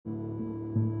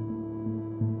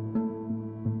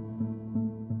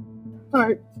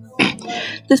Alright.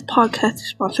 This podcast is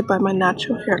sponsored by My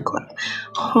Natural Hair Club.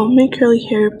 Homemade curly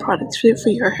hair products fit for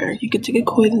your hair. You can take a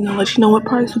quiz and they'll let you know what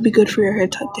products will be good for your hair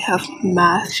type. They have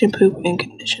mask, shampoo, and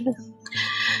conditioner.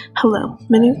 Hello,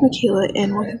 my name is Michaela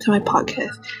and welcome to my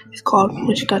podcast. It's called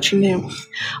What You Got Your Name.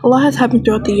 A lot has happened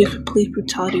throughout the years with police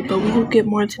brutality, but we will get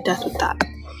more into depth with that.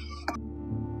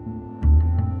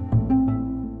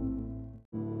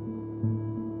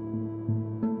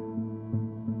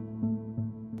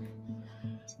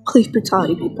 Police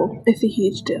brutality, people. It's a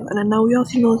huge deal. And I know we all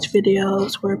seen those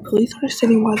videos where police are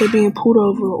sitting while they're being pulled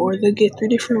over, or they get 3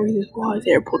 different reasons why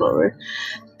they're pulled over.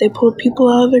 They pulled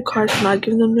people out of their cars for not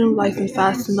giving them their license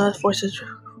fast enough, or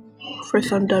for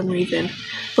some dumb reason.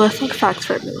 But let's talk facts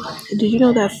for a minute. Did you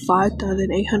know that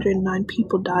 5,809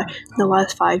 people died in the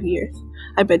last 5 years?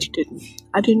 I bet you didn't.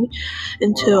 I didn't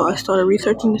until I started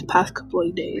researching this past couple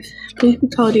of days. Police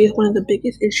brutality is one of the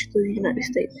biggest issues in the United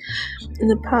States. In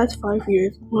the past 5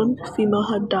 years, one female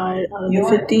had died out of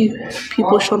the 50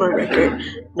 people shown on record.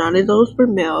 9 of those were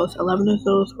males, 11 of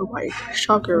those were white.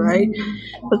 Shocker, right?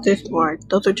 But there's more.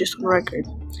 Those are just on record.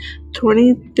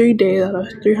 23 days out of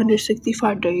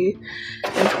 365 days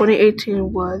in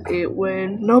 2018 was it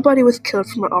when nobody was killed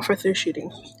from an officer shooting.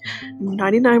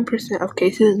 99% of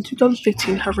cases in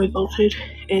 2015 have resulted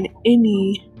in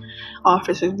any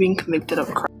officers being convicted of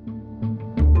a crime.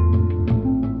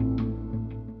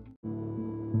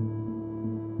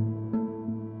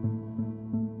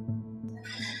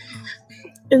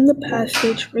 In the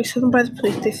passage written by the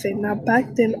police, they say, now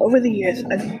back then, over the years,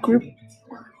 a group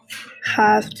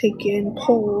have taken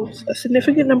polls. A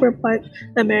significant number of Black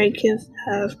Americans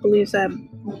have believed that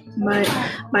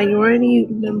minority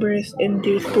members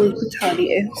induced police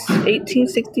brutality. In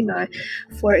 1869,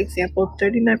 for example,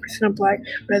 39% of Black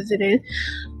residents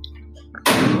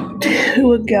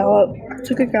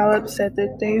took a Gallup said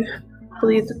that they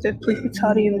believed that there's police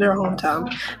brutality in their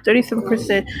hometown.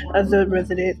 37% of the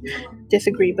residents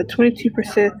disagreed, but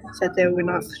 22% said they were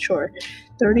not sure.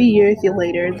 30 years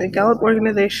later, the Gallup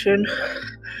organization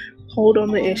polled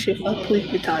on the issue of police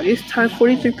brutality. This time,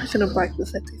 43% of Blacks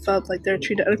said they felt like they were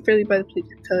treated unfairly by the police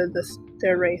because of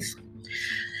their race.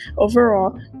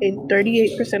 Overall,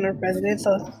 38% of residents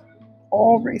of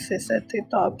all races said they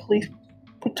thought police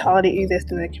brutality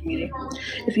exists in the community.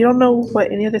 If you don't know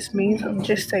what any of this means, I'm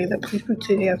just saying that police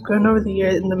brutality has grown over the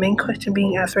years, and the main question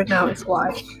being asked right now is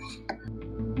why.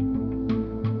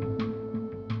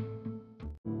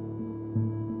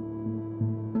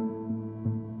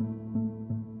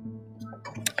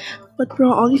 But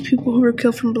throughout all these people who were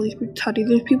killed from police brutality,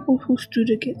 there's people who stood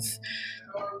against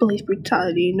police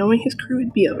brutality, knowing his career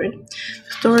would be over. The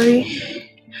story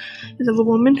is of a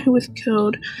woman who was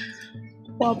killed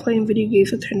while playing video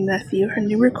games with her nephew. Her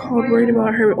neighbor called, worried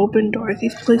about her open doors.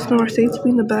 These policemen were said to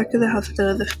be in the back of the house instead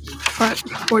of the front,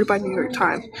 reported by New York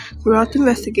Times. Throughout the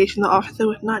investigation, the officer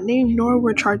was not named, nor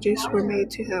were charges were made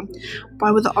to him.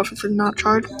 Why was the officer not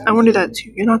charged? I wonder that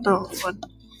too. You're not the only one.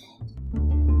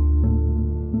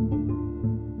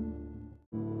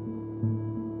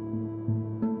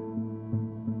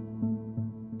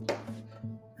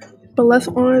 But let's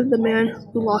honor the man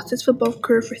who lost his football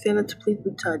career for standing up to police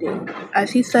brutality.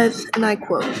 As he says, and I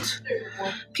quote,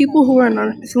 people who were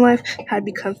anonymous in life had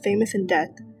become famous in death.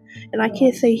 And I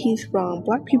can't say he's wrong.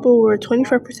 Black people were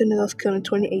 25% of those killed in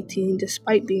 2018,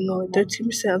 despite being only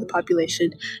 13% of the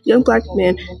population. Young Black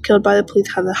men killed by the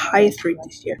police have the highest rate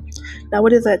this year. Now,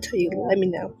 what does that tell you? Let me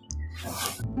know.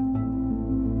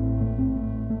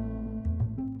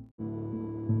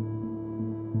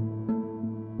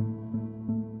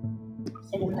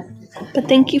 But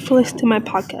thank you for listening to my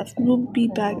podcast. We will be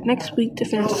back next week to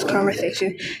finish this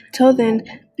conversation. Till then,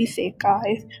 be safe,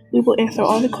 guys. We will answer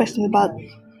all the questions about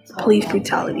police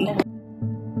brutality.